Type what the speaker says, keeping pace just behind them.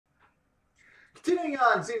Continuing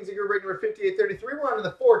on, seems like you're rating number 5833. We're on to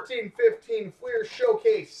the 14-15 Fleer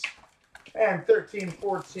Showcase and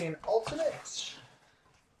 13-14 Ultimate.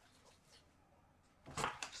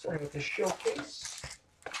 Starting with the Showcase.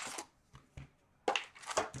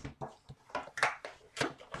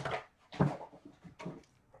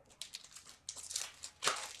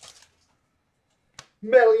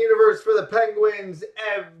 Metal Universe for the Penguins,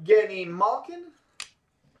 Evgeny Malkin.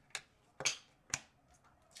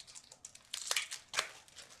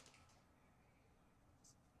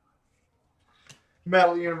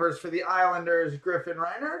 Metal Universe for the Islanders, Griffin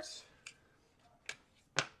Reinhardt.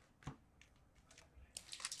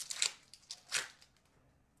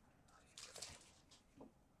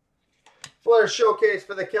 Flair Showcase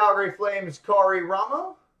for the Calgary Flames, Corey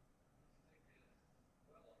Ramo.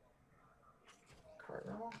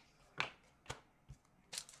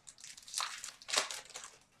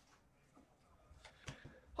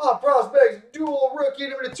 Hot Prospects dual rookie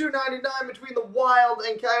number to 299 between the Wild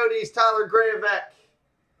and Coyotes, Tyler Graveck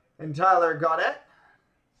and Tyler Gaudette.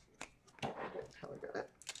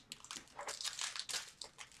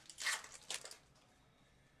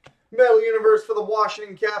 Metal Universe for the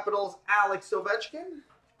Washington Capitals, Alex Ovechkin.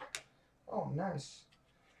 Oh, nice.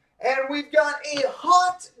 And we've got a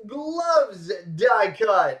Hot Gloves die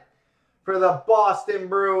cut for the Boston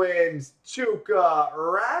Bruins, Tuukka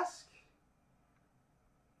Rask.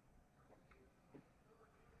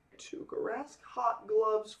 Hot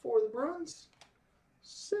Gloves for the Bruins.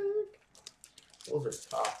 Sick. Those are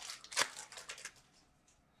tough.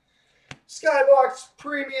 Skybox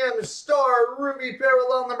Premium Star Ruby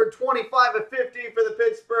Parallel number 25/50 for the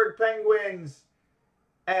Pittsburgh Penguins,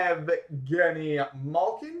 Evgeny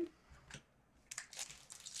Malkin.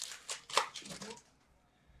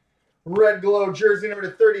 Red Glow Jersey number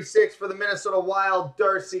 36 for the Minnesota Wild,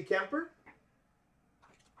 Darcy Kemper.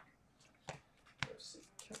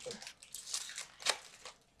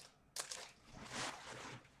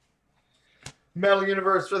 Metal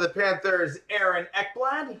Universe for the Panthers, Aaron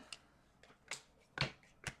Ekblad.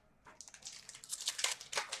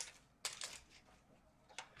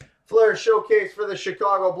 Flair Showcase for the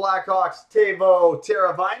Chicago Blackhawks, Teuvo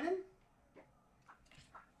Teravainen.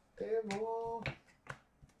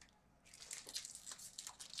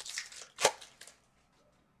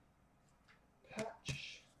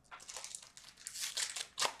 Patch.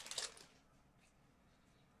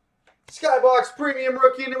 Skybox Premium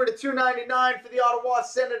Rookie number to 299 for the Ottawa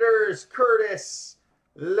Senators, Curtis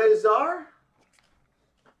Lazar.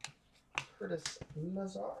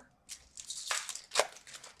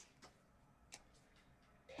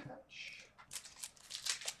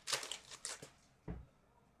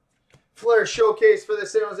 Flair Showcase for the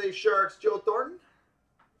San Jose Sharks, Joe Thornton.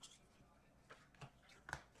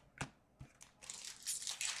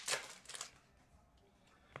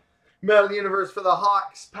 Metal Universe for the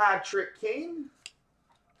Hawks, Patrick Kane.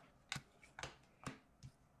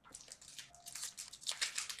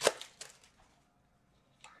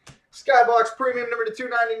 Skybox Premium number to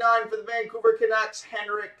 299 for the Vancouver Canucks,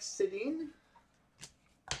 Henrik Sedin.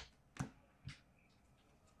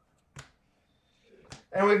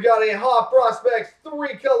 And we've got a Hot Prospects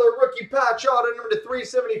 3-color rookie patch auto number to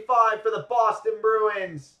 375 for the Boston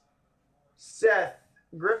Bruins, Seth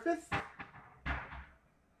Griffith.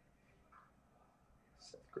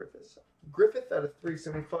 Griffith out of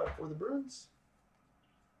 375 for the Bruins.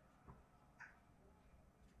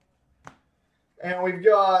 And we've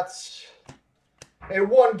got a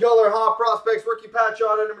 1-color Hot Prospects rookie patch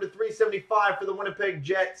auto number to 375 for the Winnipeg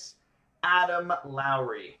Jets, Adam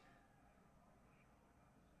Lowry.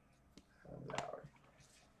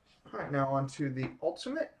 All right, now on to the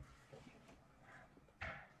Ultimate.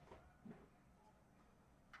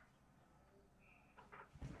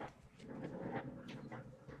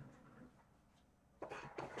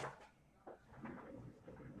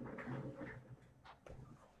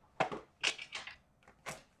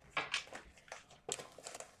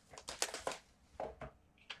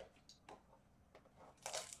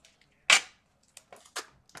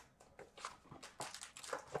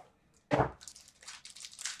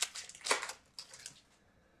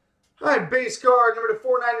 All right, base card number to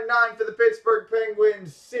 499 for the Pittsburgh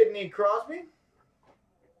Penguins, Sidney Crosby.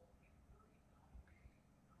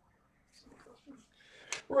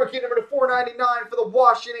 Rookie number to 499 for the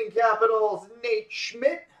Washington Capitals, Nate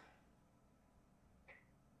Schmidt.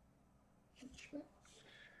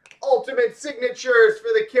 Ultimate signatures for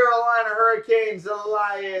the Carolina Hurricanes,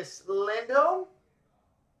 Elias Lindholm.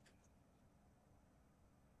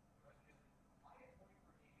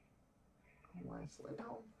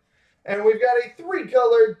 And we've got a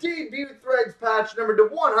 3-color debut threads patch number to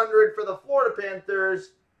 100 for the Florida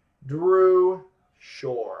Panthers, Drew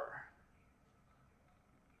Shore.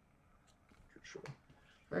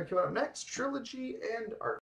 All right, coming up next, Trilogy and Art.